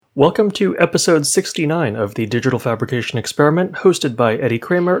Welcome to episode 69 of the Digital Fabrication Experiment, hosted by Eddie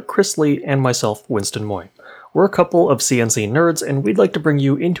Kramer, Chris Lee, and myself, Winston Moy. We're a couple of CNC nerds, and we'd like to bring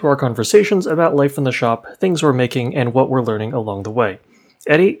you into our conversations about life in the shop, things we're making, and what we're learning along the way.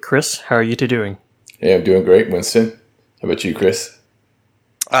 Eddie, Chris, how are you two doing? Hey, I'm doing great, Winston. How about you, Chris?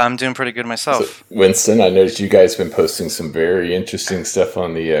 I'm doing pretty good myself. So, Winston, I noticed you guys have been posting some very interesting stuff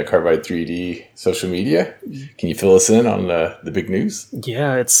on the Carbide 3D social media. Can you fill us in on the big news?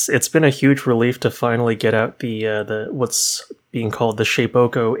 Yeah, it's been a huge relief to finally get out the what's being called the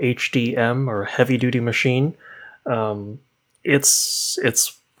Shapeoko HDM or heavy duty machine.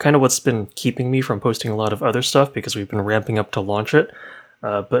 It's kind of what's been keeping me from posting a lot of other stuff because we've been ramping up to launch it.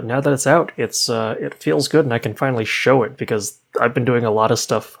 But now that it's out, it feels good, and I can finally show it because I've been doing a lot of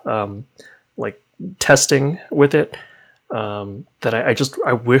stuff like testing with it that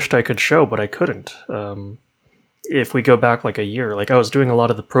I wished I could show, but I couldn't. If we go back like a year, like I was doing a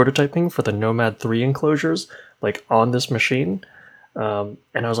lot of the prototyping for the Nomad 3 enclosures, like on this machine, and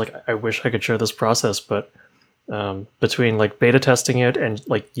I was like, I wish I could share this process, but between like beta testing it and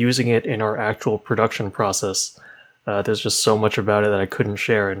like using it in our actual production process. There's just so much about it that I couldn't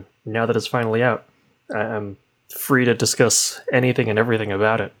share, and now that it's finally out, I'm free to discuss anything and everything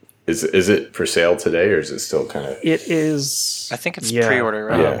about it. Is it for sale today, or is it still kind of... It is... I think it's pre-order,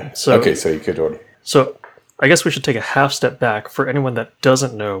 right? Yeah. So you could order. So I guess we should take a half step back. For anyone that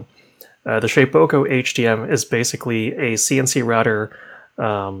doesn't know, the Shapeoko HDM is basically a CNC router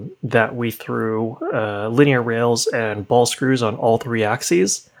that we threw linear rails and ball screws on all three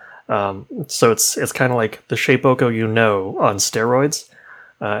axes. So it's kind of like the Shapeoko on steroids,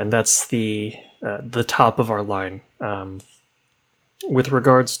 and that's the top of our line. With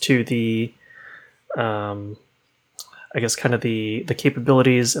regards to the, I guess kind of the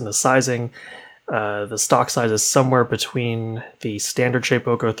capabilities and the sizing, the stock size is somewhere between the standard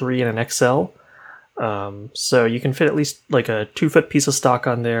Shapeoko 3 and an XL. So you can fit at least like a 2-foot piece of stock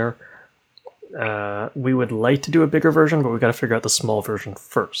on there. We would like to do a bigger version, but we've got to figure out the small version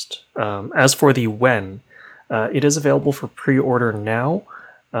first. As for the it is available for pre-order now,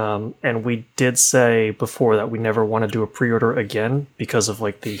 and we did say before that we never want to do a pre-order again because of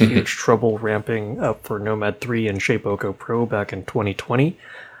like the huge trouble ramping up for Nomad 3 and Shapeoko Pro back in 2020.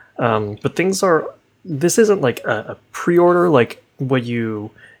 But this isn't like a pre-order like when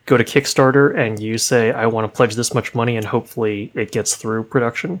you go to Kickstarter and you say, I want to pledge this much money and hopefully it gets through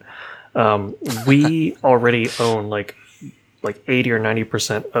production. We already own like 80 or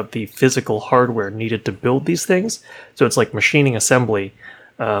 90% of the physical hardware needed to build these things. So it's like machining assembly,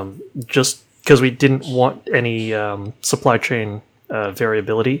 just because we didn't want any supply chain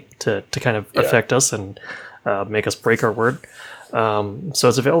variability to kind of affect us and make us break our word. So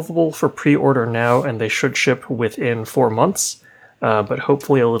it's available for pre-order now, and they should ship within 4 months, but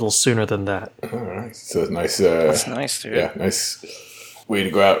hopefully a little sooner than that. All right. So it's nice. That's nice, dude. Yeah, nice way to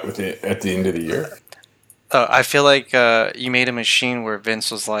go out with it at the end of the year. I feel like you made a machine where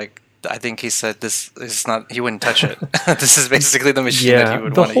Vince was like, I think he said this is not, he wouldn't touch it. This is basically the machine that he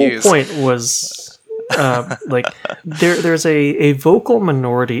would want to use. The whole point was like there's a vocal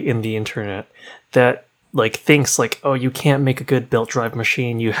minority in the internet that like thinks like, oh, you can't make a good belt drive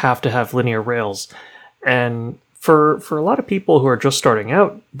machine, you have to have linear rails. And for a lot of people who are just starting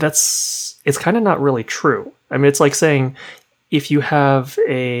out, it's kind of not really true. I mean, it's like saying if you have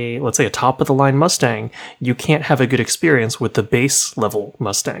let's say a top of the line Mustang, you can't have a good experience with the base level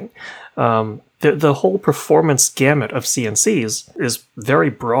Mustang. The whole performance gamut of CNCs is very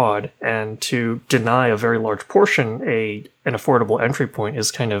broad, and to deny a very large portion an affordable entry point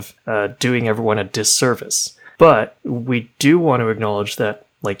is kind of doing everyone a disservice. But we do want to acknowledge that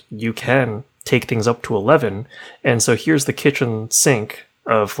like you can take things up to 11, and so here's the kitchen sink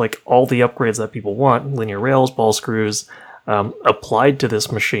of like all the upgrades that people want: linear rails, ball screws, applied to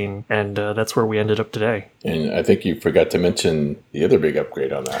this machine, and that's where we ended up today. And I think you forgot to mention the other big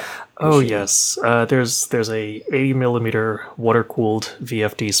upgrade on that. Oh yes, there's a 80 millimeter water cooled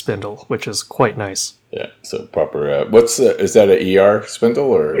VFD spindle, which is quite nice. Yeah, so proper. Is that an ER spindle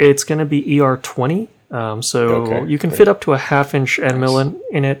or? It's going to be ER20. You can fit up to a 1/2 inch end mill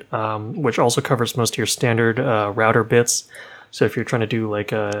in it, which also covers most of your standard router bits. So if you're trying to do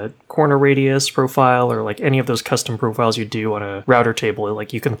like a corner radius profile or like any of those custom profiles you do on a router table,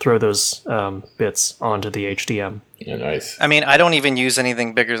 like you can throw those bits onto the HDM. Yeah, nice. I mean, I don't even use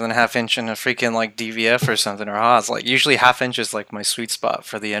anything bigger than a 1/2 inch in a freaking like DVF or something or Haas. Like usually 1/2 inch is like my sweet spot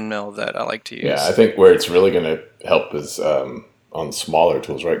for the end mill that I like to use. Yeah, I think where it's really going to help is on smaller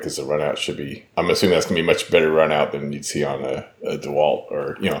tools, right? Because the runout should be, I'm assuming that's going to be much better runout than you'd see on a DeWalt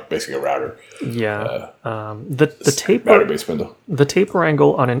or, basically a router. Yeah. The router based spindle. The taper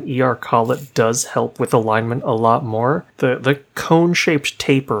angle on an ER collet does help with alignment a lot more. The cone shaped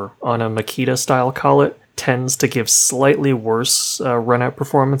taper on a Makita style collet tends to give slightly worse runout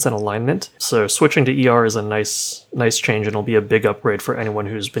performance and alignment. So switching to ER is a nice change, and it'll be a big upgrade for anyone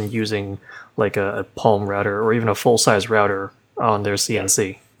who's been using like a palm router or even a full size router on their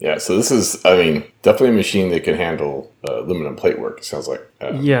CNC. Yeah, so this is, definitely a machine that can handle aluminum plate work, it sounds like.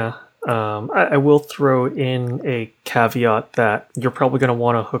 Yeah. I will throw in a caveat that you're probably going to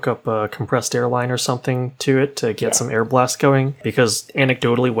want to hook up a compressed air line or something to it to get some air blast going, because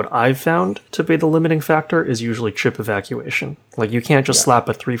anecdotally what I've found to be the limiting factor is usually chip evacuation. Like, you can't just slap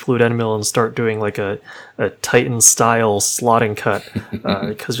a 3-flute end mill and start doing like a Titan style slotting cut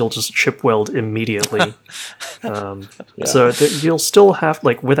because you'll just chip weld immediately. So you'll still have,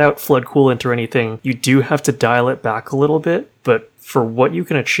 like, without flood coolant or anything, you do have to dial it back a little bit, but for what you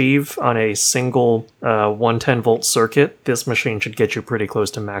can achieve on a single 110 volt circuit, this machine should get you pretty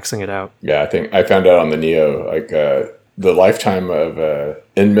close to maxing it out. Yeah, I think I found out on the Neo, like the lifetime of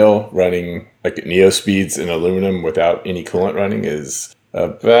end mill running like at Neo speeds in aluminum without any coolant running is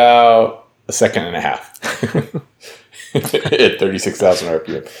about a second and a half at 36,000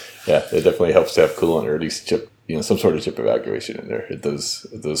 RPM. Yeah, it definitely helps to have coolant, or at least chip, some sort of chip evacuation in there at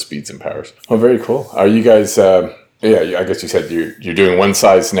those speeds and powers. Oh, very cool. Are you guys? Yeah, I guess you said you're doing one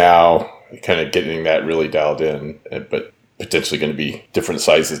size now, kind of getting that really dialed in, but potentially going to be different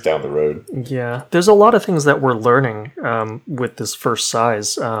sizes down the road. Yeah, there's a lot of things that we're learning with this first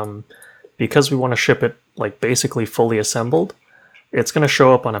size. Because we want to ship it like basically fully assembled, it's going to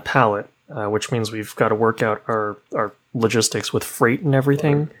show up on a pallet, which means we've got to work out our logistics with freight and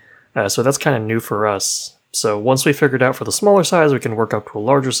everything. So that's kind of new for us. So once we figured out for the smaller size, we can work up to a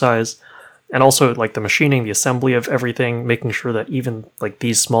larger size. And also, like, the machining, the assembly of everything, making sure that even, like,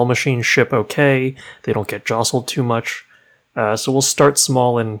 these small machines ship okay, they don't get jostled too much. So we'll start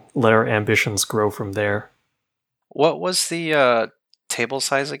small and let our ambitions grow from there. What was the table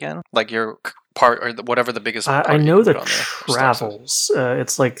size again? Like your part, or whatever the biggest part I know the on Travels.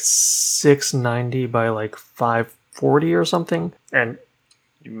 It's like 690 by, like, 540 or something. And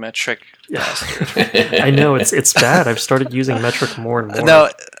you metric bastard. I know, it's bad. I've started using metric more and more. No,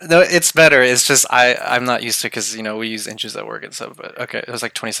 it's better. It's just I'm not used to it because we use inches at work and stuff. But okay, it was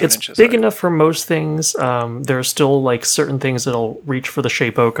like 27 inches. It's big enough for most things. There are still like certain things that'll reach for the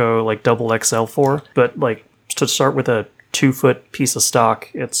Shapeoko like double XL for, but like to start with a 2-foot piece of stock,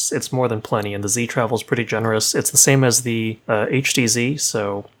 it's more than plenty, and the Z travel is pretty generous. It's the same as the HDZ,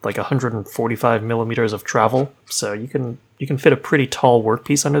 so like 145 millimeters of travel. So you can fit a pretty tall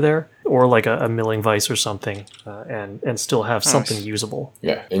workpiece under there, or like a milling vise or something, and still have something usable.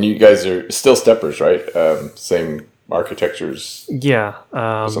 Yeah, and you guys are still steppers, right? Same architectures. Yeah,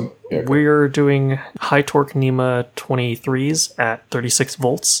 we're doing high torque NEMA 23s at 36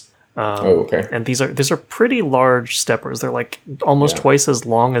 volts. Okay. And these are pretty large steppers. They're like almost twice as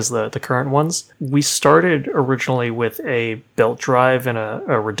long as the current ones. We started originally with a belt drive and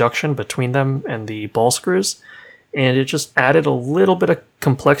a reduction between them and the ball screws, and it just added a little bit of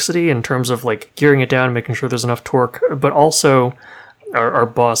complexity in terms of like gearing it down and making sure there's enough torque, but also our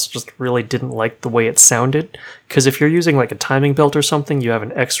boss just really didn't like the way it sounded, because if you're using like a timing belt or something, you have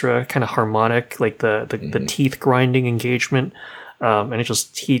an extra kind of harmonic, like the teeth grinding engagement, and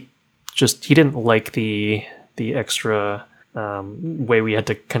he didn't like the extra way we had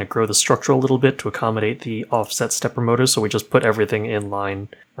to kind of grow the structure a little bit to accommodate the offset stepper motor, so we just put everything in line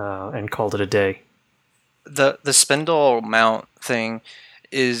and called it a day. The spindle mount thing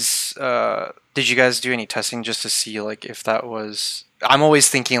is, did you guys do any testing just to see like if that was... I'm always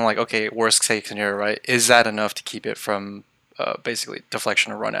thinking like, okay, worst case scenario, right? Is that enough to keep it from basically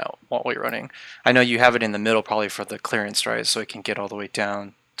deflection or run out while you're running? I know you have it in the middle probably for the clearance, right? So it can get all the way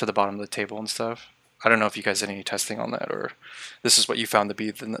down to the bottom of the table and stuff. I don't know if you guys did any testing on that, or this is what you found to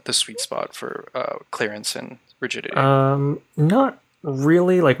be the sweet spot for clearance and rigidity. Not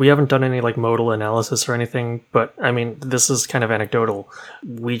really. Like, we haven't done any like modal analysis or anything, but I mean, this is kind of anecdotal.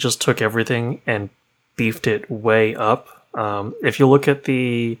 We just took everything and beefed it way up. If you look at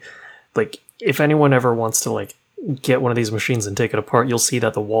if anyone ever wants to like get one of these machines and take it apart, you'll see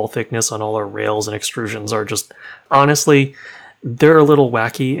that the wall thickness on all our rails and extrusions are just, honestly, they're a little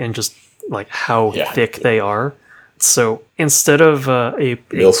wacky and just like how thick they are. So instead of a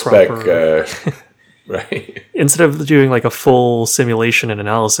proper, right, instead of doing like a full simulation and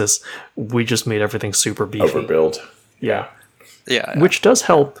analysis, we just made everything super beefy. Overbuild. Yeah. Yeah, which does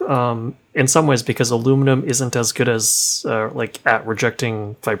help in some ways because aluminum isn't as good as like at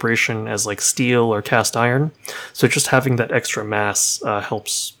rejecting vibration as like steel or cast iron. So just having that extra mass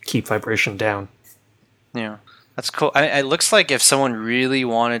helps keep vibration down. yeah. That's cool. It looks like if someone really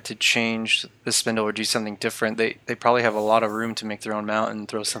wanted to change the spindle or do something different, they probably have a lot of room to make their own mount and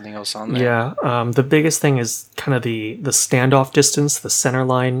throw something else on there. Yeah, the biggest thing is kind of the standoff distance, the center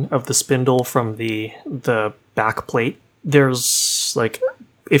line of the spindle from the back plate. There's like,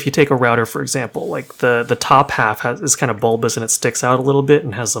 if you take a router for example, like the top half is kind of bulbous and it sticks out a little bit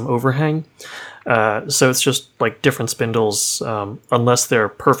and has some overhang. So it's just like different spindles, unless they're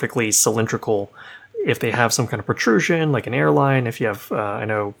perfectly cylindrical. If they have some kind of protrusion, like an airline, if you have, I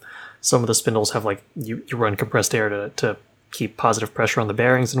know some of the spindles have like, you run compressed air to keep positive pressure on the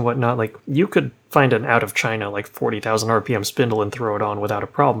bearings and whatnot. Like you could find an out of China, like 40,000 RPM spindle and throw it on without a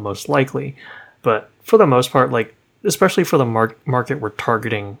problem, most likely. But for the most part, like, especially for the market we're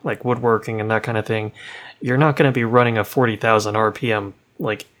targeting, like woodworking and that kind of thing, you're not going to be running a 40,000 RPM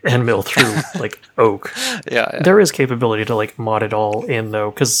like end mill through like oak. Yeah. There is capability to like mod it all in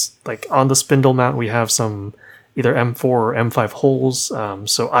though, because like on the spindle mount we have some either M4 or M5 holes.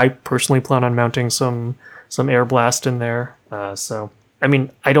 So I personally plan on mounting some air blast in there. So I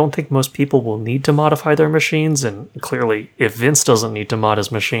mean, I don't think most people will need to modify their machines, and clearly, if Vince doesn't need to mod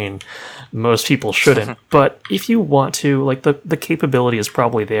his machine, most people shouldn't. But if you want to, like the capability is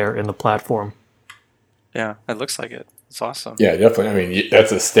probably there in the platform. Yeah, it looks like it. It's awesome. Yeah, definitely. I mean,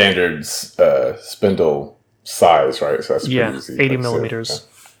 that's a standard spindle size, right? So that's pretty easy. 80 millimeters.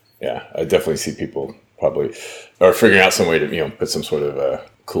 Yeah, I definitely see people probably are figuring out some way to put some sort of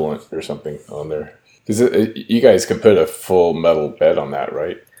coolant or something on there. Because you guys can put a full metal bed on that,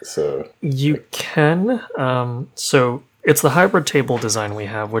 right? So you can. So it's the hybrid table design we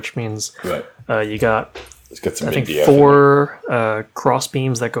have, which means you got. Let's get some I think MDF 4 cross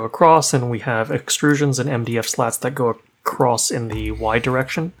beams that go across, and we have extrusions and MDF slats that go across in the Y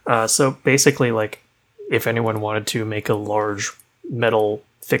direction. So basically, like, if anyone wanted to make a large metal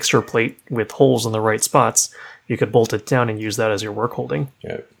fixture plate with holes in the right spots, you could bolt it down and use that as your work holding.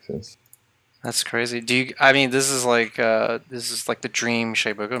 Yeah, makes sense. That's crazy. I mean, this is like the dream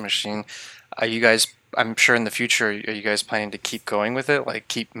Shapeoko machine. Are you guys? I'm sure in the future, are you guys planning to keep going with it? Like,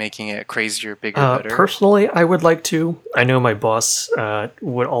 keep making it crazier, bigger, better? Personally, I would like to. I know my boss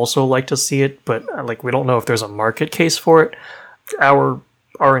would also like to see it, but like, we don't know if there's a market case for it. Our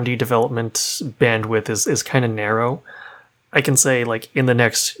R&D development bandwidth is kind of narrow. I can say, like, in the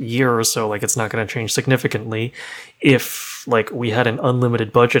next year or so, like, it's not going to change significantly. If, like, we had an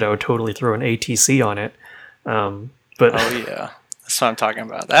unlimited budget, I would totally throw an ATC on it. But oh, yeah. That's what I'm talking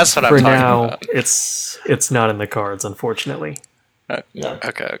about. That's what I'm for talking now, about. it's not in the cards, unfortunately. Yeah.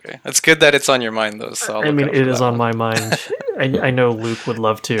 Okay. It's good that it's on your mind, though. So I mean, it is on my mind. I know Luke would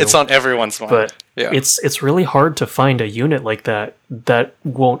love to. It's on everyone's mind. But yeah. it's really hard to find a unit like that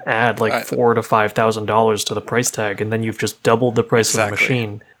won't add like $4,000 to $5,000 to the price tag, and then you've just doubled the price of the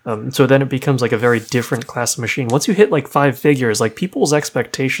machine. So then it becomes like a very different class of machine. Once you hit like 5 figures, like people's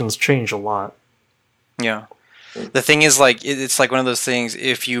expectations change a lot. Yeah. The thing is, like, it's like one of those things,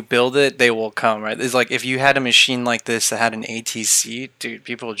 if you build it, they will come, right? It's like, if you had a machine like this that had an ATC, dude,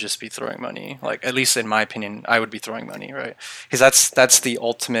 people would just be throwing money. Like, at least in my opinion, I would be throwing money, right? Because that's the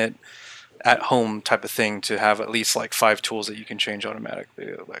ultimate at-home type of thing, to have at least, like, 5 tools that you can change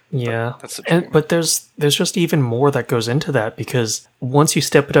automatically. Like, yeah. That's the dream. But there's just even more that goes into that, because once you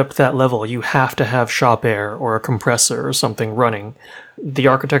step it up to that level, you have to have shop air or a compressor or something running. The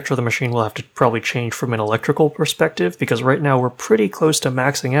architecture of the machine will have to probably change from an electrical perspective, because right now we're pretty close to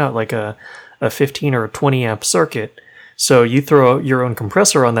maxing out like a 15 or a 20 amp circuit. So you throw your own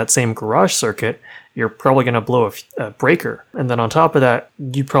compressor on that same garage circuit, you're probably going to blow a breaker. And then on top of that,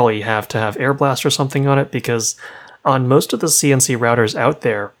 you probably have to have air blast or something on it, because on most of the CNC routers out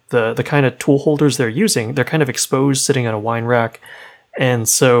there, the kind of tool holders they're using, they're kind of exposed sitting on a wine rack. And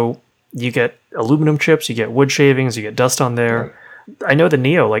so you get aluminum chips, you get wood shavings, you get dust on there. Right. I know the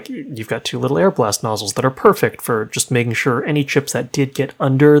Neo, like, you've got 2 little air blast nozzles that are perfect for just making sure any chips that did get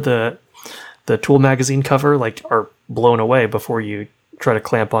under the tool magazine cover, like, are blown away before you try to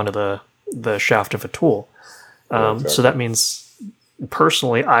clamp onto the shaft of a tool. Exactly. So that means,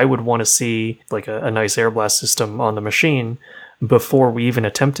 personally, I would want to see like a nice air blast system on the machine before we even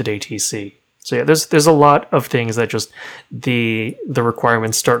attempted ATC. So yeah, there's a lot of things that just the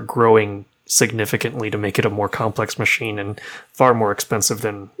requirements start growing significantly to make it a more complex machine and far more expensive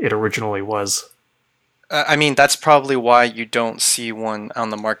than it originally was. I mean, that's probably why you don't see one on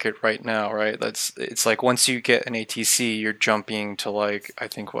the market right now, right? It's like once you get an ATC, you're jumping to like, I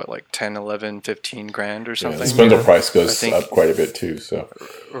think what, like 10, 11, 15 grand or Yeah, the something. spindle Yeah. price I goes think, up quite a bit too. So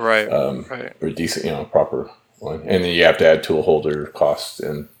right, right. for a decent, proper one, and then you have to add tool holder costs,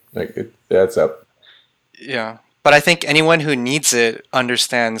 and like it adds up. Yeah. But I think anyone who needs it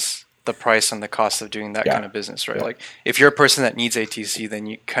understands the price and the cost of doing that Yeah, kind of business, right? yeah, Like if you're a person that needs ATC, then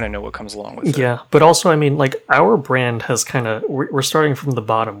you kind of know what comes along with it. Yeah, but also, I mean, like our brand has kind of we're starting from the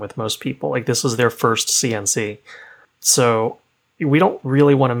bottom with most people. Like this is their first CNC, so we don't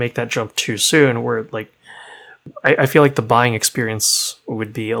really want to make that jump too soon. Where like I feel like the buying experience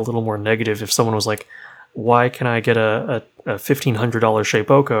would be a little more negative if someone was like, "Why can I get a $1,500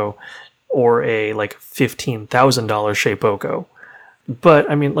 Shapeoko or a like $15,000 Shapeoko?" But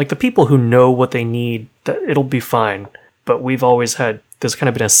I mean, like the people who know what they need, that it'll be fine. But we've always had there's kind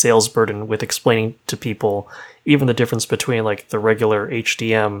of been a sales burden with explaining to people even the difference between like the regular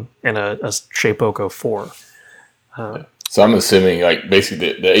HDM and a Shapeoko 4. So I'm assuming like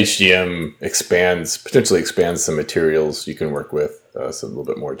basically the HDM potentially expands the materials you can work with, some a little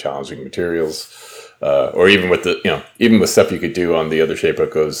bit more challenging materials, or even with even with stuff you could do on the other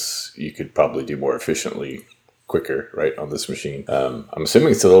Shapeokos, you could probably do more efficiently, quicker, right, on this machine. I'm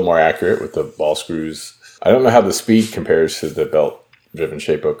assuming it's a little more accurate with the ball screws. I don't know how the speed compares to the belt-driven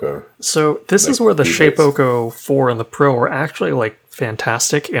Shapeoko. So this Like is where the speed rates. Shapeoko 4 and the Pro are actually like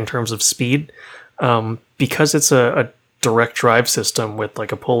fantastic in terms of speed, because it's a direct drive system with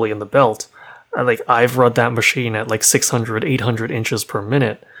like a pulley in the belt. Like I've run that machine at like 600, 800 inches per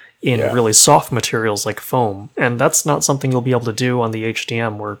minute in Yeah. really soft materials like foam, and that's not something you'll be able to do on the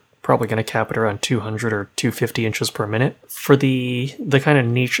HDM. We're probably going to cap it around 200 or 250 inches per minute. For the kind of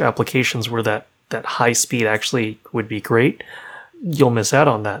niche applications where that high speed actually would be great, you'll miss out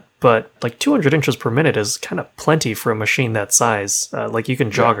on that. But like 200 inches per minute is kind of plenty for a machine that size. Like you can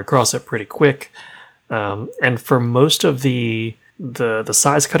jog across it pretty quick. And for most of the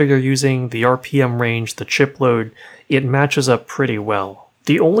size cutter you're using, the RPM range, the chip load, it matches up pretty well.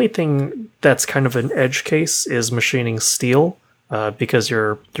 The only thing that's kind of an edge case is machining steel, because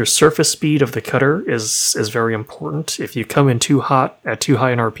your surface speed of the cutter is very important. If you come in too hot at too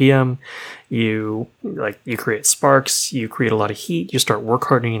high an RPM, you create sparks, you create a lot of heat, you start work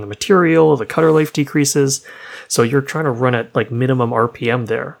hardening the material, the cutter life decreases. So you're trying to run at like minimum RPM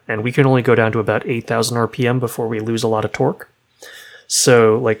there, and we can only go down to about 8,000 RPM before we lose a lot of torque.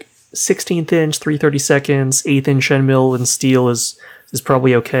 So like 16th inch, 3/32, 1/8 inch end mill in steel is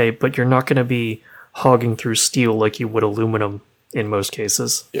probably okay, but you're not going to be hogging through steel like you would aluminum in most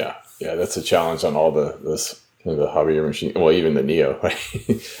cases. Yeah, that's a challenge on all the hobbier machine. Well, even the Neo, right?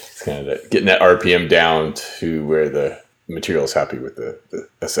 It's kind of getting that RPM down to where the material is happy with the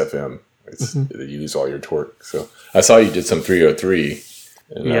SFM. You lose all your torque. So I saw you did some 303.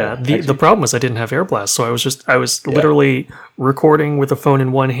 And, Yeah, the problem was I didn't have air blast, so I was literally recording with the phone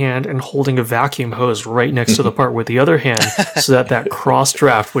in one hand and holding a vacuum hose right next to the part with the other hand, so that cross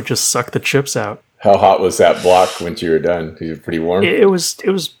draft would just suck the chips out. How hot was that block when you were done? Was it pretty warm? It was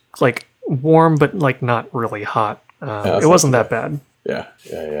like warm, but like not really hot. It wasn't that bad.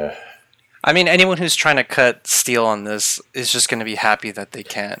 Yeah. I mean, anyone who's trying to cut steel on this is just going to be happy that they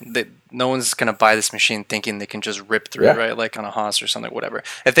can. No one's going to buy this machine thinking they can just rip through it, right? Like on a Haas or something, whatever.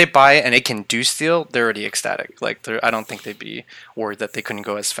 If they buy it and it can do steel, they're already ecstatic. Like, I don't think they'd be worried that they couldn't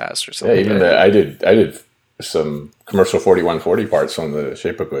go as fast or something. Yeah, even I did some commercial 4140 parts on the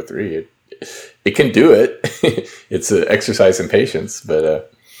Shapeoko 3. It can do it. It's an exercise in patience,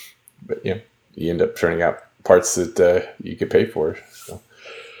 but you end up turning out parts that you could pay for. So.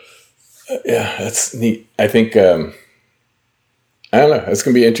 Yeah, that's neat. I think I don't know. It's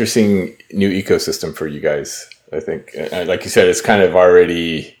going to be an interesting new ecosystem for you guys. I think, like you said, it's kind of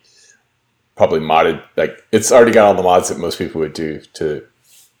already probably modded. Like it's already got all the mods that most people would do to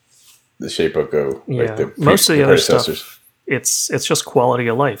the Shapeoko. Yeah, like the most of the other predecessors. stuff, it's just quality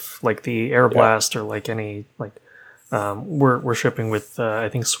of life, like the air blast or like any like. We're shipping with I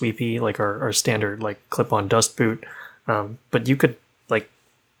think Sweepy, like our standard like clip-on dust boot, but you could like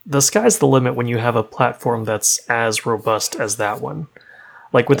the sky's the limit when you have a platform that's as robust as that one.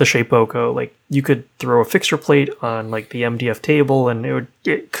 Like with the Shapeoko, like you could throw a fixture plate on like the MDF table and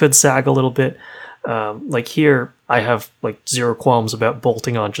it could sag a little bit. Like here, I have like zero qualms about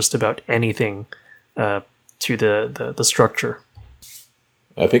bolting on just about anything to the structure.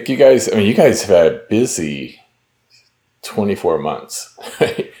 I think you guys have had a busy 24 months,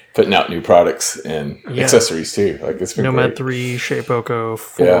 right? Putting out new products and accessories too. Like it's been Nomad great. 3, Shapeoko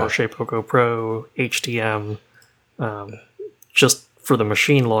 4, Shapeoko Pro, HDM, just for the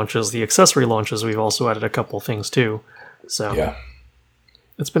machine launches, the accessory launches, we've also added a couple things too. So Yeah.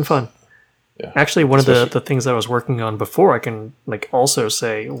 it's been fun. Yeah. Actually, one of the things I was working on before, I can like also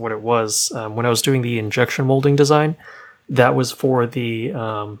say what it was. When I was doing the injection molding design, that was for the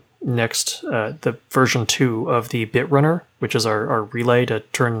the version 2 of the bit runner, which is our relay to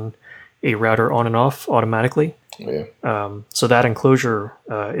turn a router on and off automatically. Yeah. So that enclosure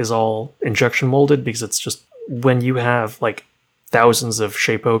is all injection molded because it's just when you have like thousands of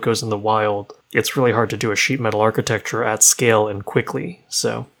Shape-Okos in the wild, it's really hard to do a sheet metal architecture at scale and quickly.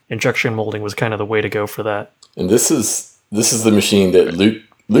 So injection molding was kind of the way to go for that. And this is the machine that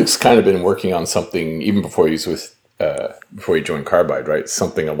Luke's kind of been working on something even before before he joined Carbide, right?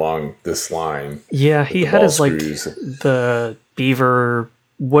 Something along this line. Yeah, he had his like the Beaver,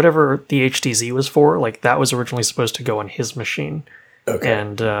 whatever the HDZ was for, like that was originally supposed to go on his machine. Okay.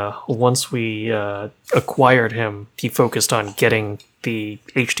 And once we acquired him, he focused on getting the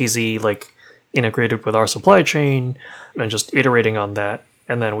HDZ like integrated with our supply chain and just iterating on that.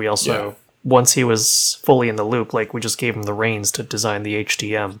 And then we also, once he was fully in the loop, like we just gave him the reins to design the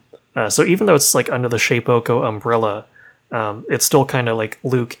HDM. So even though it's like under the Shape-Oko umbrella, it's still kind of like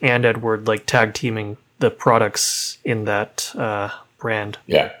Luke and Edward like tag teaming the products in that brand.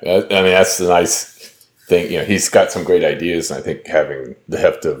 Yeah, I mean that's the nice thing. You know, he's got some great ideas, and I think having the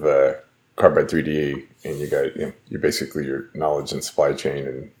heft of Carbide 3D and you got you're basically your knowledge and supply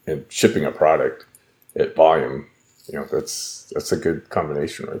chain and shipping a product at volume. You know, that's a good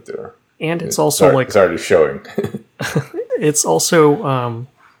combination right there. And it's also it's already showing. It's also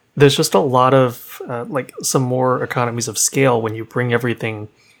there's just a lot of like some more economies of scale when you bring everything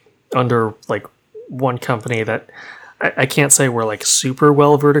under like one company that I can't say we're like super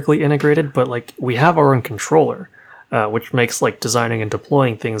well vertically integrated, but like we have our own controller, which makes like designing and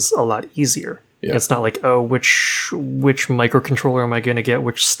deploying things a lot easier. Yeah. It's not like, oh, which microcontroller am I going to get?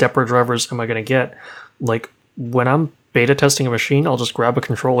 Which stepper drivers am I going to get? Like when I'm beta testing a machine, I'll just grab a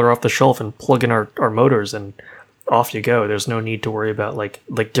controller off the shelf and plug in our motors and off you go. There's no need to worry about like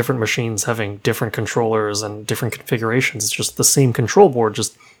different machines having different controllers and different configurations. It's just the same control board,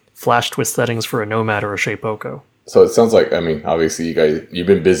 just flashed with settings for a Nomad or a Shape-Oko. So it sounds like, I mean, obviously you've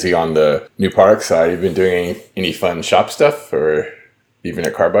been busy on the new product side. You've been doing any fun shop stuff, or even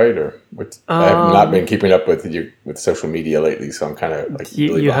at Carbide, or what? I have not been keeping up with social media lately, so I'm kind of like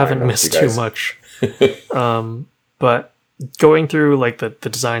really you haven't missed too much. But going through like the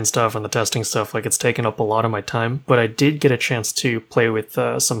design stuff and the testing stuff, like it's taken up a lot of my time. But I did get a chance to play with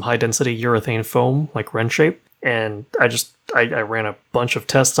some high density urethane foam, like RenShape, and I ran a bunch of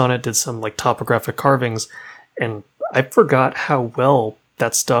tests on it, did some like topographic carvings. And I forgot how well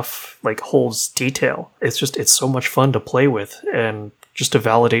that stuff like holds detail. It's so much fun to play with, and just to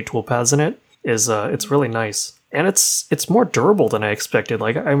validate toolpaths in it is it's really nice, and it's more durable than I expected.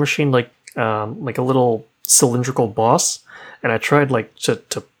 Like I machined like a little cylindrical boss, and I tried like to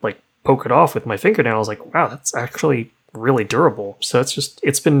like poke it off with my fingernail. I was like, wow, that's actually really durable. So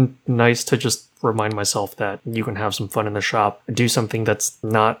it's been nice to just remind myself that you can have some fun in the shop, do something that's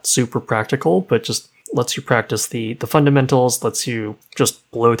not super practical, but just lets you practice the fundamentals, lets you just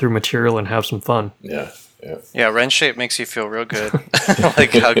blow through material and have some fun. Yeah. RenShape makes you feel real good.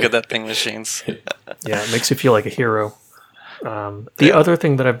 Like how good that thing machines. Yeah, it makes you feel like a hero. The other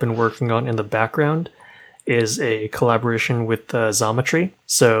thing that I've been working on in the background is a collaboration with Xometry.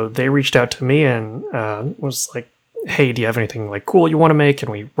 So they reached out to me and was like, hey, do you have anything like cool you want to make?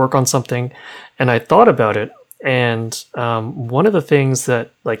 Can we work on something? And I thought about it. And one of the things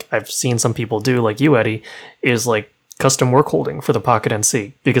that like I've seen some people do, like you, Eddie, is like custom work holding for the Pocket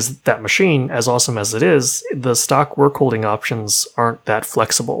NC. Because that machine, as awesome as it is, the stock work holding options aren't that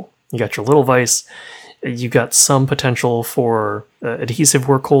flexible. You got your little vise, you got some potential for adhesive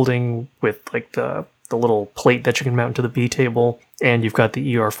work holding with like the little plate that you can mount to the B table, and you've got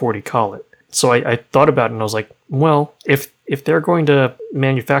the ER40 collet. So I thought about it and I was like, well, if they're going to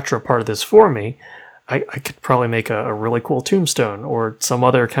manufacture a part of this for me, I could probably make a really cool tombstone or some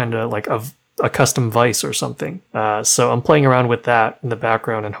other kind of like a custom vise or something. So I'm playing around with that in the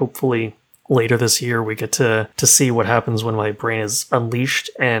background, and hopefully later this year we get to see what happens when my brain is unleashed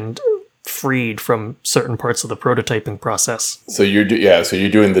and freed from certain parts of the prototyping process. So you're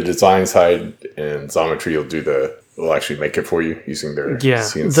doing the design side, and Xometry will actually make it for you using their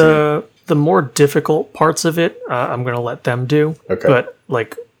CNC. The more difficult parts of it, I'm going to let them do. Okay. But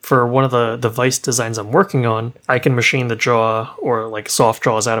like for one of the vise designs I'm working on, I can machine the jaw or like soft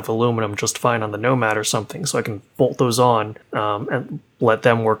jaws out of aluminum just fine on the Nomad or something. So I can bolt those on and let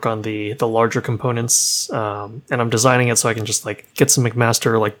them work on the larger components. And I'm designing it so I can just like get some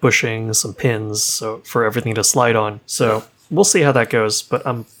McMaster like bushing, some pins, so for everything to slide on. So we'll see how that goes. But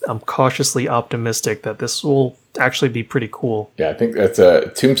I'm cautiously optimistic that this will actually be pretty cool. Yeah, I think that's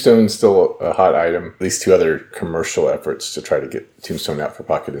Tombstone's still a hot item. At least two other commercial efforts to try to get Tombstone out for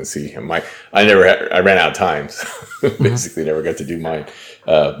Pocket and C. And I ran out of time, so basically never got to do mine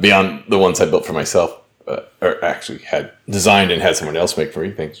beyond the ones I built for myself, or actually had designed and had someone else make for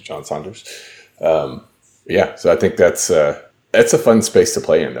me. Thanks to John Saunders. Yeah, so I think that's a fun space to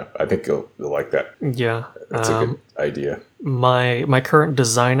play in, though. I think you'll like that. Yeah, That's a good idea. My current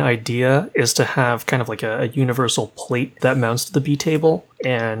design idea is to have kind of like a universal plate that mounts to the B table,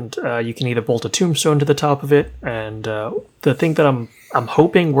 and you can either bolt a tombstone to the top of it. And the thing that I'm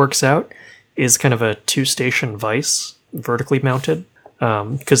hoping works out is kind of a 2-station vise, vertically mounted.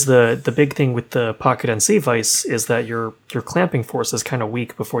 Because the big thing with the Pocket NC vise is that your clamping force is kind of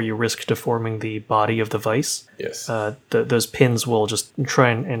weak before you risk deforming the body of the vise. Yes. Those pins will just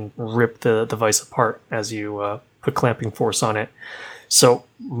try and rip the vise apart as you put clamping force on it. So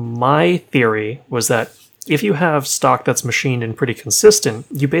my theory was that if you have stock that's machined and pretty consistent,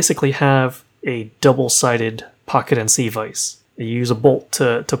 you basically have a double-sided Pocket NC vise. You use a bolt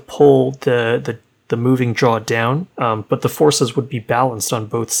to pull the moving jaw down, but the forces would be balanced on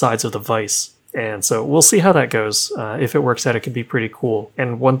both sides of the vise. And so we'll see how that goes. If it works out, it could be pretty cool.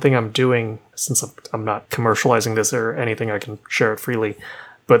 And one thing I'm doing, since I'm not commercializing this or anything, I can share it freely,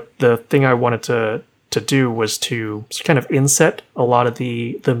 but the thing I wanted to do was to kind of inset a lot of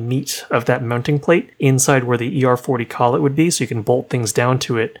the meat of that mounting plate inside where the ER40 collet would be, so you can bolt things down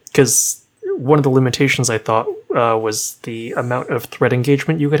to it. Because one of the limitations I thought was the amount of thread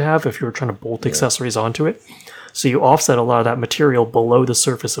engagement you could have if you were trying to bolt accessories onto it. So you offset a lot of that material below the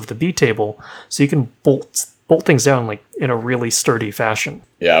surface of the B table, so you can bolt things down like in a really sturdy fashion.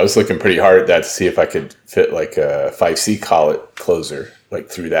 Yeah, I was looking pretty hard at that to see if I could fit like a 5C collet closer like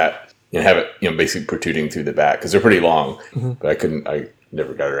through that and have it basically protruding through the back because they're pretty long. Mm-hmm. But I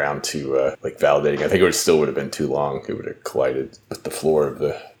never got around to like validating. I think it still would have been too long. It would have collided with the floor of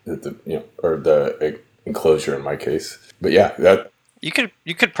the enclosure in my case. But yeah, that you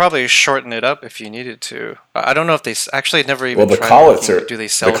could probably shorten it up if you needed to. I don't know if they actually never even. Well, the tried collets looking, do they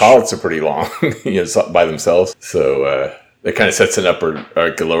sell the collets are pretty long, by themselves. So that kind of sets an upper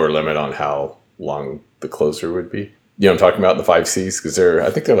or a lower limit on how long the closer would be. You know, I'm talking about the 5Cs because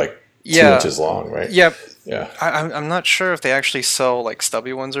I think they're like 2 inches long, right? Yep. Yeah. I'm not sure if they actually sell like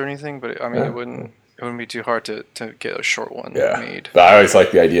stubby ones or anything, but I mean it wouldn't be too hard to get a short one made. But I always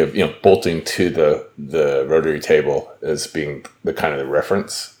like the idea of bolting to the rotary table as being the kind of the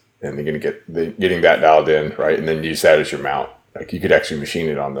reference, and you're going to getting that dialed in, right, and then use that as your mount. Like you could actually machine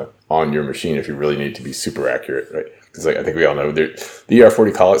it on your machine if you really need to be super accurate, right? Because I think we all know the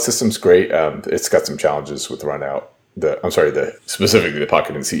ER40 collet system's great. It's got some challenges with run out. Specifically the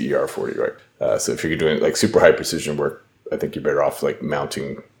Pocket and CER40, right? So if you're doing like super high precision work, I think you're better off like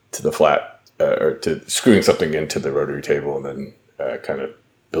mounting to the flat or to screwing something into the rotary table and then kind of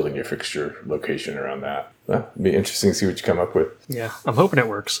building your fixture location around that. It'd be interesting to see what you come up with. Yeah, I'm hoping it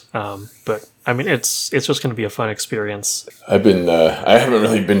works. But I mean, it's just going to be a fun experience. I haven't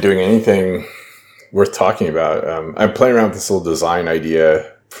really been doing anything worth talking about. I'm playing around with this little design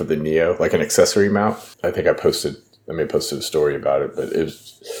idea for the Neo, like an accessory mount. I think I may have posted a story about it, but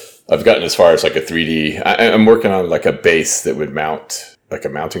I've gotten as far as like a 3D. I'm working on like a base that would mount like a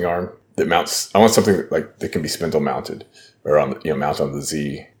mounting arm that mounts. I want something like that can be spindle mounted or mount on the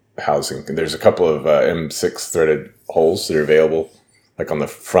Z housing. And there's a couple of M6 threaded holes that are available like on the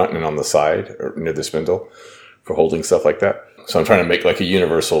front and on the side or near the spindle for holding stuff like that. So I'm trying to make like a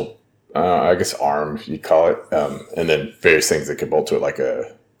universal, I guess arm you'd call it, and then various things that could bolt to it like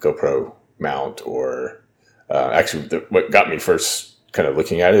a GoPro mount or what got me first kind of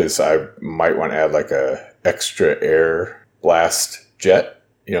looking at it is I might want to add like a extra air blast jet,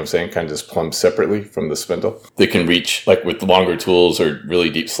 you know what I'm saying? Kind of just plumbed separately from the spindle. They can reach like with longer tools or really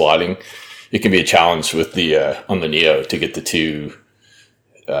deep slotting. It can be a challenge with on the Neo to get the two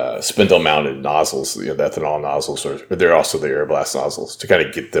spindle mounted nozzles, the ethanol nozzles, or they're also the air blast nozzles to kind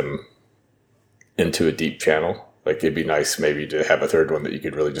of get them into a deep channel. Like it'd be nice maybe to have a third one that you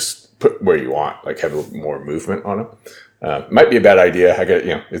could really just put where you want, like have a little more movement on them. Might be a bad idea.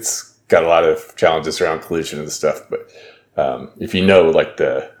 It's got a lot of challenges around collision and stuff, but if you know like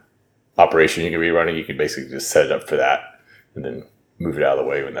the operation you're going to be running, you can basically just set it up for that and then move it out of the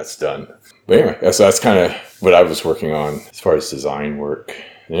way when that's done. But anyway, so that's kind of what I was working on as far as design work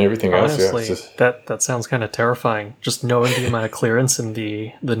and everything else. Honestly, that sounds kind of terrifying. Just knowing the amount of clearance in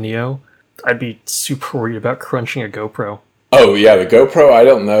the Neo. I'd be super worried about crunching a GoPro. Oh, yeah, the GoPro, I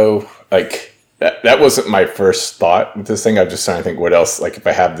don't know. Like, that wasn't my first thought with this thing. I'm just trying to think what else, like, if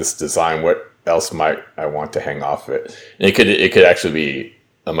I have this design, what else might I want to hang off it. And it could actually be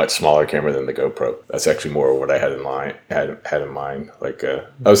a much smaller camera than the GoPro. That's actually more what I had in line had in mind. Like I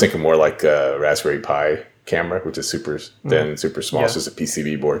was thinking more like a Raspberry Pi camera, which is super thin, super small. It's just a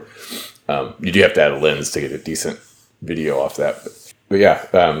PCB board. You do have to add a lens to get a decent video off that. But yeah,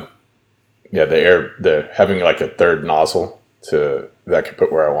 the having like a third nozzle that I can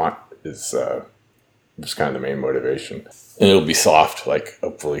put where I want is just kind of the main motivation. And it'll be soft, like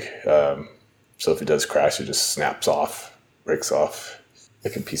hopefully. So if it does crash, it just snaps off, breaks off,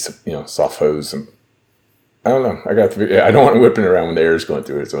 like a piece of soft hose. And I don't know. I don't want to whip it around when the air is going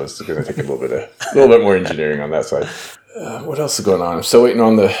through it, so it's going to take a little bit more engineering on that side. What else is going on? I'm still waiting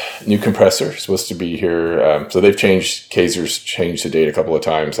on the new compressor. It's supposed to be here. So they've Kaiser's changed the date a couple of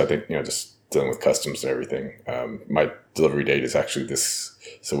times. I think just dealing with customs and everything. My delivery date is actually this.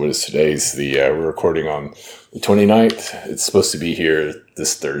 So what is today's? We're recording on the 29th. It's supposed to be here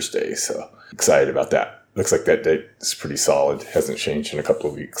this Thursday. So excited about that. Looks like that date is pretty solid. Hasn't changed in a couple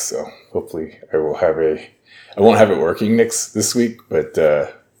of weeks. So hopefully I won't have it working this week, but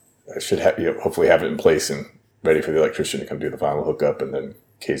I should hopefully have it in place and ready for the electrician to come do the final hookup, and then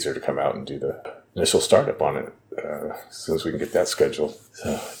Kaiser to come out and do the initial startup on it as soon as we can get that scheduled.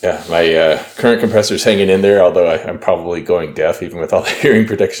 So yeah, my current compressor is hanging in there, although I'm probably going deaf even with all the hearing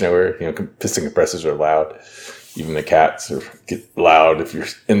protection I wear. Piston compressors are loud. Even the cats get loud if you're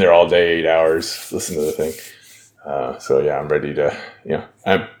in there all day, 8 hours, listen to the thing. So yeah, I'm ready to,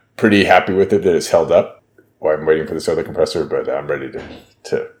 I'm pretty happy with it that it's held up while I'm waiting for this other compressor, but I'm ready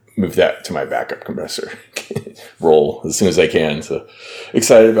to move that to my backup compressor, roll as soon as I can. So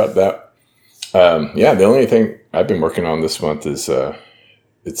excited about that. The only thing I've been working on this month is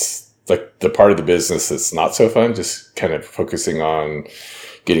it's like the part of the business that's not so fun, just kind of focusing on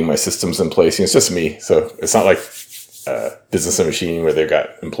getting my systems in place. It's just me. So it's not like business and machining where they've got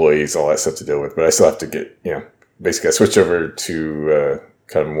employees, all that stuff to deal with, but I still have to get, basically I switched over to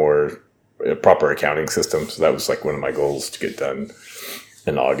kind of more proper accounting system. So that was like one of my goals to get done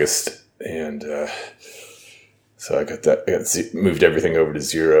in August. And so I got that, moved everything over to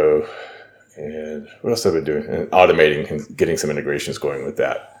Zero. And what else have I been doing? And automating and getting some integrations going with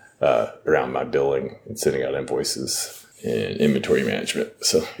that around my billing and sending out invoices and inventory management.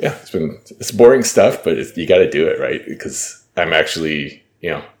 So yeah, it's boring stuff, but you got to do it, right? Because I'm actually,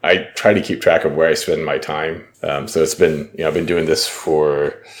 I try to keep track of where I spend my time. So it's been, I've been doing this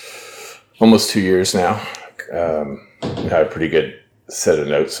for almost 2 years now. I have a pretty good set of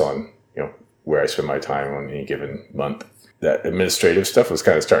notes on, where I spend my time on any given month. That administrative stuff was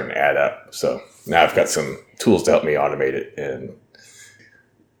kind of starting to add up. So now I've got some tools to help me automate it, and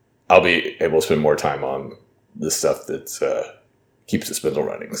I'll be able to spend more time on the stuff that keeps the spindle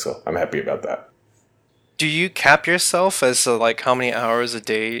running. So I'm happy about that. Do you cap yourself as to like how many hours a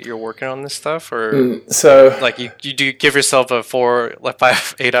day you're working on this stuff, or like you do give yourself a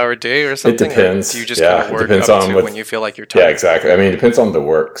 5-8 hour day or something? It depends. Or do you just kind of work up to when you feel like you're tired? Yeah, exactly. I mean, it depends on the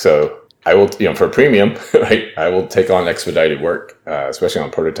work. So I will, for premium, right? I will take on expedited work, especially on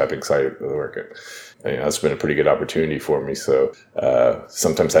prototyping side of the work. That's been a pretty good opportunity for me. So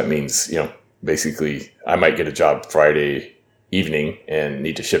sometimes that means, basically I might get a job Friday evening and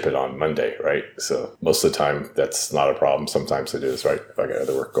need to ship it on Monday, right? So most of the time that's not a problem. Sometimes it is, right? If I got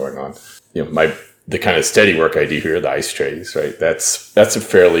other work going on, the kind of steady work I do here, the ice trays, right? That's a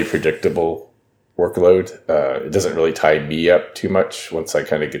fairly predictable workload. It doesn't really tie me up too much once I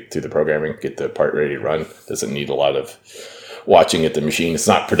kind of get through the programming, get the part ready to run. Doesn't need a lot of watching at the machine. It's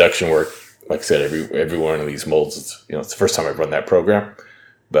not production work. Like I said, every one of these molds, it's the first time I've run that program,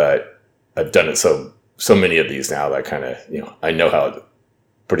 but I've done it so many of these now that I kind of, I know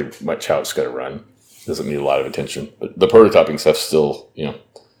pretty much how it's going to run. Doesn't need a lot of attention. But the prototyping stuff still,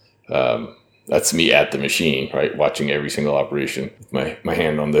 that's me at the machine, right? Watching every single operation, my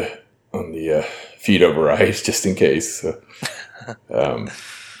hand on the feed override just in case. So,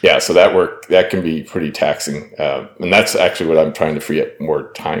 so that work, that can be pretty taxing. And that's actually what I'm trying to free up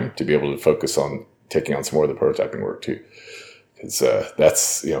more time to be able to focus on taking on some more of the prototyping work too. Because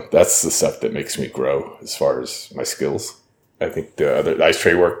that's the stuff that makes me grow as far as my skills. I think the other ice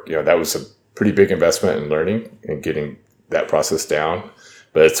tray work, that was a pretty big investment in learning and getting that process down,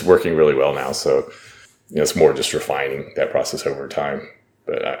 but it's working really well now. So, it's more just refining that process over time.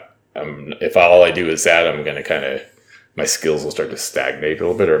 But if all I do is that, I'm going to my skills will start to stagnate a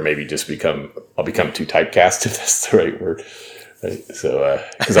little bit, or maybe just I'll become too typecast, if that's the right word. Right? So,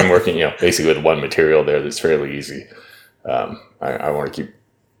 because I'm working, basically with one material there that's fairly easy. I want to keep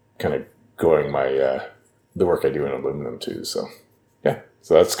kind of going the work I do in aluminum too. So, yeah.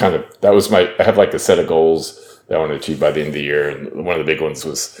 So I have like a set of goals that I want to achieve by the end of the year. And one of the big ones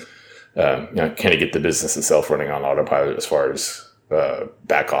was kind of get the business itself running on autopilot as far as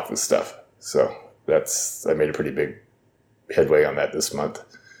back office stuff. So I made a pretty big headway on that this month.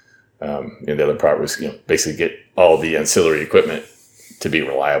 And the other part was, basically get all the ancillary equipment to be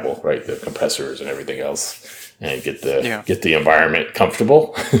reliable, right? The compressors and everything else, and get the environment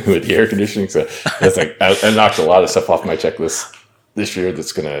comfortable with the air conditioning. So that's I knocked a lot of stuff off my checklist this year.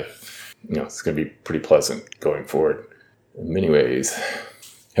 That's gonna, it's gonna be pretty pleasant going forward in many ways.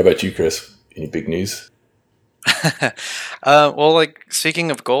 How about you, Chris? Any big news? Well, like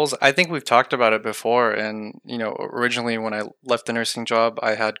speaking of goals, I think we've talked about it before. And originally when I left the nursing job,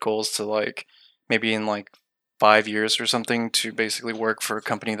 I had goals to like maybe in like 5 years or something to basically work for a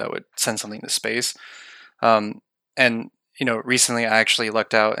company that would send something to space. And recently I actually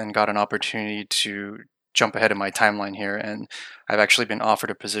lucked out and got an opportunity to jump ahead of my timeline here, and I've actually been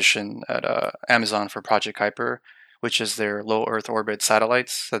offered a position at Amazon for Project Kuiper, which is their low Earth orbit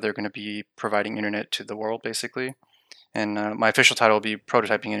satellites that they're going to be providing internet to the world, basically. And my official title will be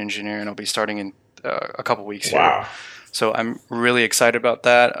prototyping and engineer, and I'll be starting in a couple weeks here. Wow. So I'm really excited about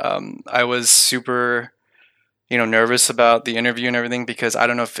that. I was super, nervous about the interview and everything because I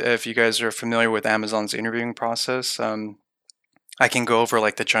don't know if you guys are familiar with Amazon's interviewing process. I can go over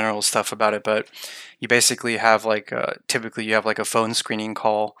like the general stuff about it, but you basically have like typically you have like a phone screening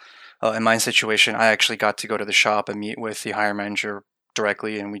call. In my situation, I actually got to go to the shop and meet with the hiring manager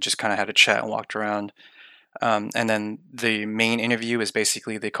directly, and we just kind of had a chat and walked around. And then the main interview is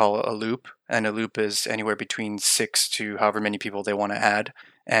basically they call it a loop, and a loop is anywhere between 6 to however many people they want to add.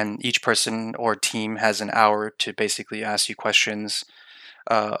 And each person or team has an hour to basically ask you questions,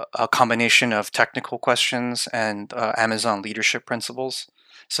 a combination of technical questions and Amazon leadership principles.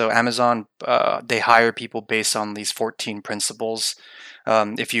 So Amazon, they hire people based on these 14 principles.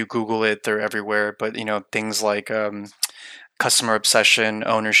 If you Google it, they're everywhere. But things like customer obsession,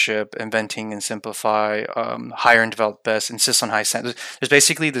 ownership, inventing and simplify, hire and develop best, insist on high standards. There's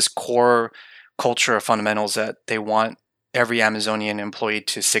basically this core culture of fundamentals that they want every Amazonian employee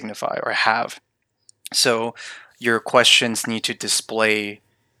to signify or have. So your questions need to display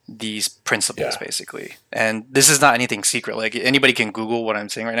these principles, basically. And this is not anything secret. Like anybody can Google what I'm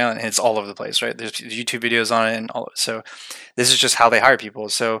saying right now, and it's all over the place, right? There's YouTube videos on it, and all. So this is just how they hire people.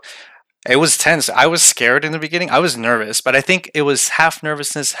 So it was tense. I was scared in the beginning. I was nervous, but I think it was half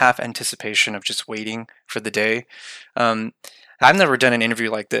nervousness, half anticipation of just waiting for the day. I've never done an interview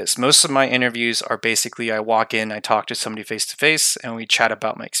like this. Most of my interviews are basically I walk in, I talk to somebody face to face, and we chat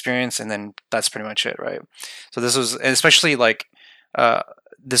about my experience, and then that's pretty much it, right? So this was, especially like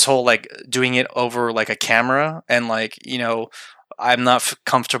this whole like doing it over like a camera, and like I'm not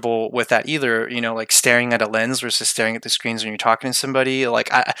comfortable with that either. Like staring at a lens versus staring at the screens when you're talking to somebody. Like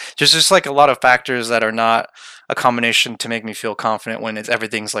there's just like a lot of factors that are not a combination to make me feel confident when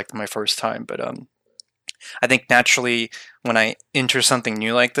everything's like my first time. But I think naturally when I enter something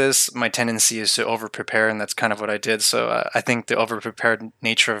new like this, my tendency is to over prepare, and that's kind of what I did. So I think the over prepared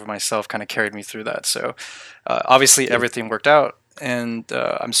nature of myself kind of carried me through that. So obviously everything worked out, and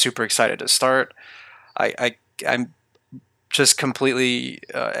I'm super excited to start. I'm just completely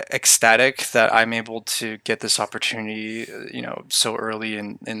ecstatic that I'm able to get this opportunity, so early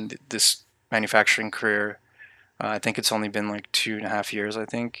in this manufacturing career. I think it's only been like 2.5 years, I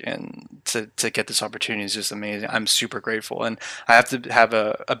think, and to get this opportunity is just amazing. I'm super grateful, and I have to have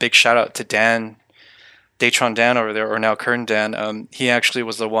a big shout out to Dan, Datron Dan over there, or now Kern Dan. He actually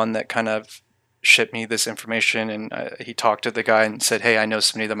was the one that kind of shipped me this information, and he talked to the guy and said, "Hey, I know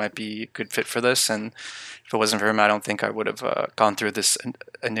somebody that might be a good fit for this." And if it wasn't for him, I don't think I would have gone through this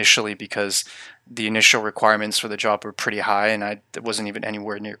initially, because the initial requirements for the job were pretty high, and I wasn't even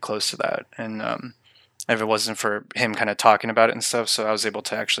anywhere near close to that. And if it wasn't for him kind of talking about it and stuff, so I was able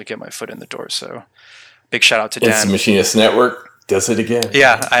to actually get my foot in the door. So big shout out to Dan. It's the Machinist Network does it again.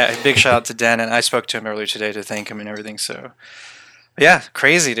 Yeah, big shout out to Dan, and I spoke to him earlier today to thank him and everything. So yeah,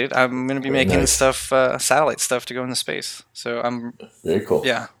 crazy, dude. I'm going to be making stuff, satellite stuff to go into space. So I'm very cool.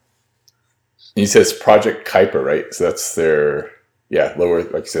 Yeah. He says Project Kuiper, right? So that's their lower,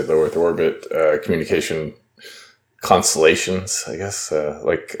 like you said, low Earth orbit communication constellations, I guess.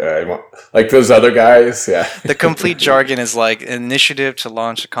 Like those other guys, yeah. The complete jargon is like initiative to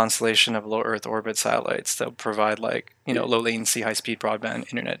launch a constellation of low Earth orbit satellites that will provide like low latency, high speed broadband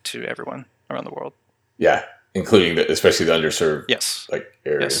internet to everyone around the world. Yeah, including especially the underserved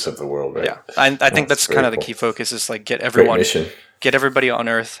areas yes. of the world, right? Yeah, I think that's kind of the key focus is like get everybody on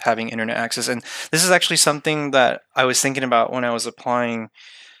Earth having internet access. And this is actually something that I was thinking about when I was applying.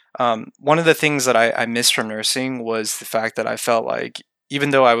 One of the things that I missed from nursing was the fact that I felt like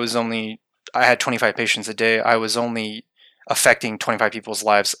even though I had 25 patients a day, I was only affecting 25 people's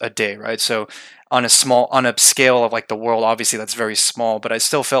lives a day, right? So on a scale of like the world, obviously that's very small, but I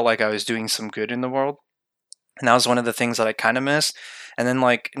still felt like I was doing some good in the world. And that was one of the things that I kind of missed. And then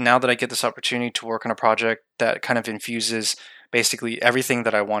like now that I get this opportunity to work on a project that kind of infuses basically everything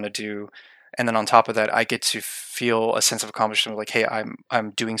that I want to do, and then on top of that, I get to feel a sense of accomplishment, like, hey,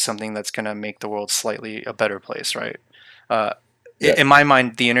 I'm doing something that's gonna make the world slightly a better place, right? Uh, Yeah. in my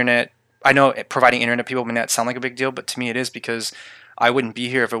mind, the internet. I know providing internet people may not sound like a big deal, but to me it is, because I wouldn't be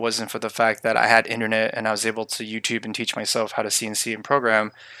here if it wasn't for the fact that I had internet and I was able to YouTube and teach myself how to CNC and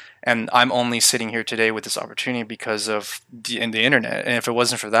program. And I'm only sitting here today with this opportunity because of the internet. And if it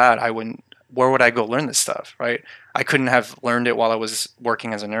wasn't for that, I wouldn't. Where would I go learn this stuff, right? I couldn't have learned it while I was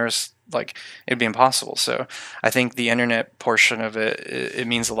working as a nurse. Like, it'd be impossible. So I think the internet portion of it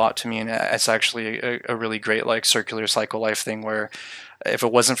means a lot to me, and it's actually a really great like circular cycle life thing where if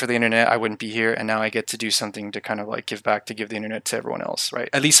it wasn't for the internet, I wouldn't be here, and now I get to do something to kind of like give back, to give the internet to everyone else, right?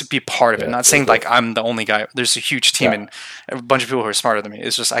 At least be part of it. Not saying like I'm the only guy. There's a huge team and a bunch of people who are smarter than me.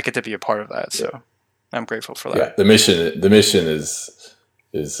 It's just I get to be a part of that. So I'm grateful for that. Yeah, the mission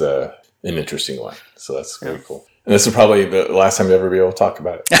is an interesting one. So that's very cool. And this is probably the last time you'll ever be able to talk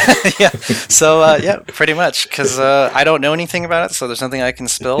about it. Yeah. So yeah, pretty much, because I don't know anything about it, so there's nothing I can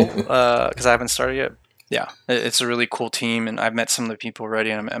spill because I haven't started yet. Yeah, it's a really cool team, and I've met some of the people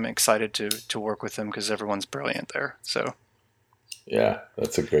already, and I'm excited to work with them because everyone's brilliant there. So yeah,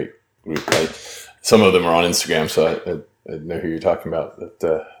 that's a great group. Some of them are on Instagram, so I know who you're talking about.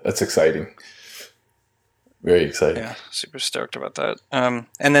 That's exciting. Very exciting. Yeah, super stoked about that. And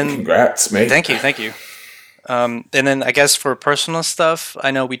then congrats, mate. Thank you. And then I guess for personal stuff,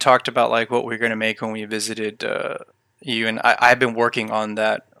 I know we talked about like what we were going to make when we visited you, and I've been working on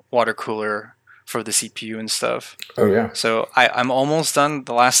that water cooler for the CPU and stuff. Oh yeah. So I'm almost done.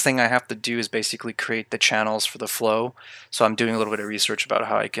 The last thing I have to do is basically create the channels for the flow. So I'm doing a little bit of research about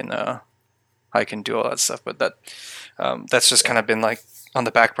how I can do all that stuff. But that's just kind of been like on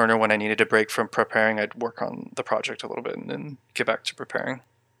the back burner. When I needed a break from preparing, I'd work on the project a little bit and then get back to preparing.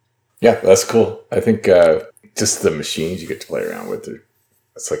 Yeah, that's cool. I think just the machines you get to play around with,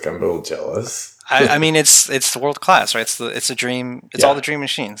 it's like I'm a little jealous. I mean, it's world class, right? It's a dream. It's all the dream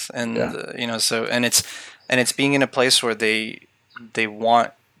machines, and so it's being in a place where they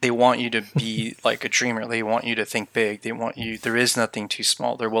want you to be like a dreamer. They want you to think big. They want you. There is nothing too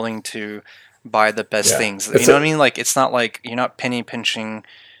small. They're willing to buy the best things. You know what I mean? Like, it's not like you're not penny pinching.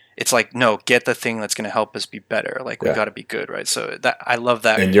 It's like, no, get the thing that's going to help us be better. Like, we got to be good, right? So that I love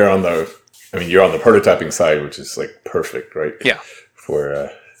that. And you're on the prototyping side, which is like perfect, right? Yeah.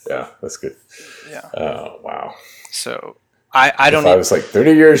 That's good. Yeah. Oh wow. So I don't. If I was like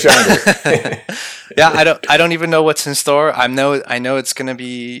 30 years younger. Yeah, I don't even know what's in store. I know it's going to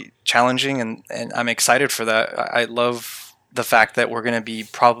be challenging, and I'm excited for that. I love the fact that we're going to be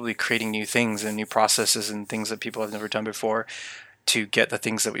probably creating new things and new processes and things that people have never done before to get the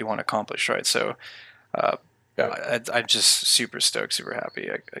things that we want to accomplish, right? So, I'm just super stoked, super happy.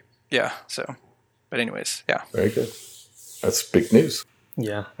 So, but anyways, yeah. Very good. That's big news.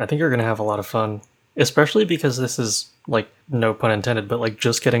 Yeah, I think you're going to have a lot of fun, especially because this is, like, no pun intended, but, like,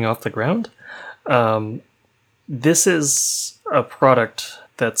 just getting off the ground. This is a product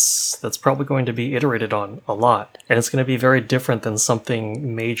that's probably going to be iterated on a lot, and it's going to be very different than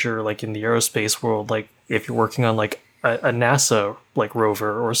something major, like, in the aerospace world, like, if you're working on, like, a NASA, like,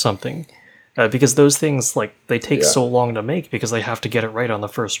 rover or something. Because those things, like, they take so long to make because they have to get it right on the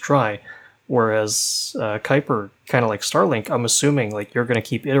first try. Whereas Kuiper, kind of like Starlink, I'm assuming like you're going to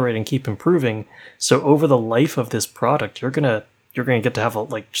keep iterating, keep improving. So over the life of this product, you're gonna get to have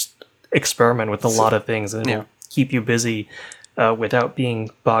a just experiment with a lot of things, and it'll keep you busy without being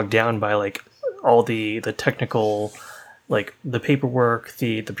bogged down by like all the technical, like the paperwork,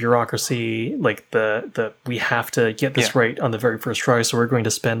 the bureaucracy, like the we have to get this right on the very first try. So we're going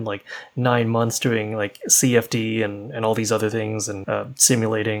to spend like 9 months doing like CFD and all these other things and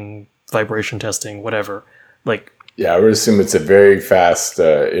simulating vibration testing, whatever. Like, yeah, I would assume it's a very fast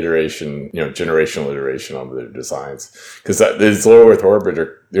iteration, generational iteration on their designs, because these low Earth orbit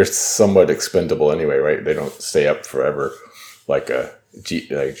they're somewhat expendable anyway, right? They don't stay up forever like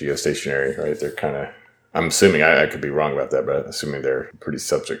geostationary, right? They're kind of, I'm assuming, I could be wrong about that, but I'm assuming they're pretty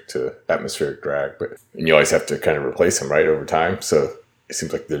subject to atmospheric drag. And you always have to kind of replace them, right, over time. So it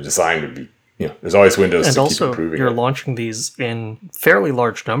seems like their design would be, there's always windows to keep improving. And also, you're launching these in fairly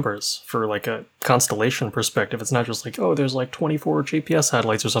large numbers for like a constellation perspective. It's not just like, oh, there's like 24 GPS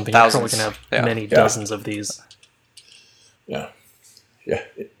satellites or something. Thousands. You're probably going to have many dozens of these. Yeah. Yeah.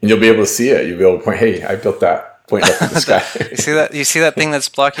 And you'll be able to see it. You'll be able to point, hey, I built that. Point up to the sky. You see that thing that's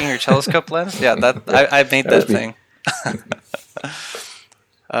blocking your telescope lens? Yeah, I made that thing.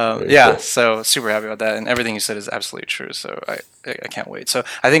 Yeah, cool. so super happy about that, and everything you said is absolutely true. So I can't wait. So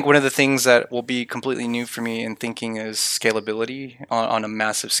I think one of the things that will be completely new for me in thinking is scalability on a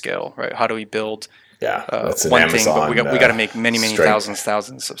massive scale, right? How do we build Yeah, that's an one thing, but Amazon we got to make many strength.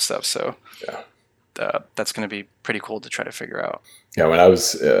 thousands of stuff. So Yeah. that's going to be pretty cool to try to figure out. Yeah, when I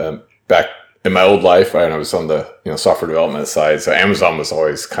was back in my old life, I was on the software development side. So Amazon was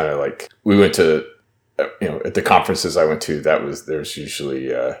always kind of like, we went to at the conferences I went to. There's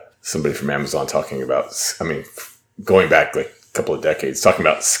usually somebody from Amazon talking about. I mean, going back like a couple of decades, talking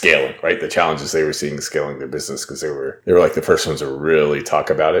about scaling, right? The challenges they were seeing scaling their business, because they were like the first ones to really talk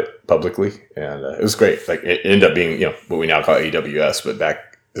about it publicly, and it was great. Like it ended up being what we now call AWS, but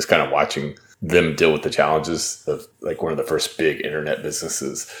back just kind of watching them deal with the challenges of like one of the first big internet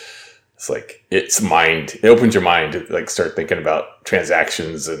businesses. It's like it opens your mind to like start thinking about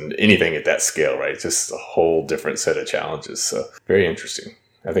transactions and anything at that scale, right? It's just a whole different set of challenges. So very interesting.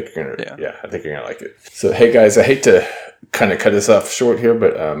 I think you're gonna I think you're gonna like it. So hey guys, I hate to kind of cut this off short here,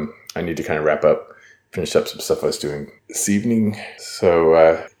 but I need to kind of wrap up, finish up some stuff I was doing this evening.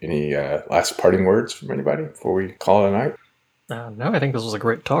 So any last parting words from anybody before we call it a night? No, I think this was a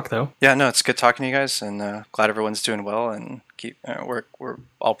great talk, though. Yeah, no, it's good talking to you guys, and glad everyone's doing well, and we're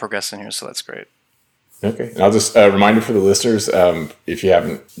all progressing here, so that's great. Okay, and I'll just reminder for the listeners: if you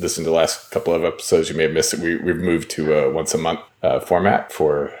haven't listened to the last couple of episodes, you may have missed it. We've moved to a once a month format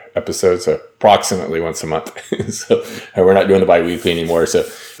for episodes, so approximately once a month. So we're not doing the bi-weekly anymore. So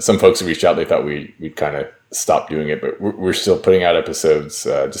some folks have reached out; they thought we'd kind of stop doing it, but we're still putting out episodes,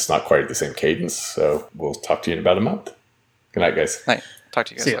 just not quite at the same cadence. So we'll talk to you in about a month. Good night, guys. Night. Talk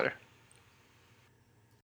to you guys later.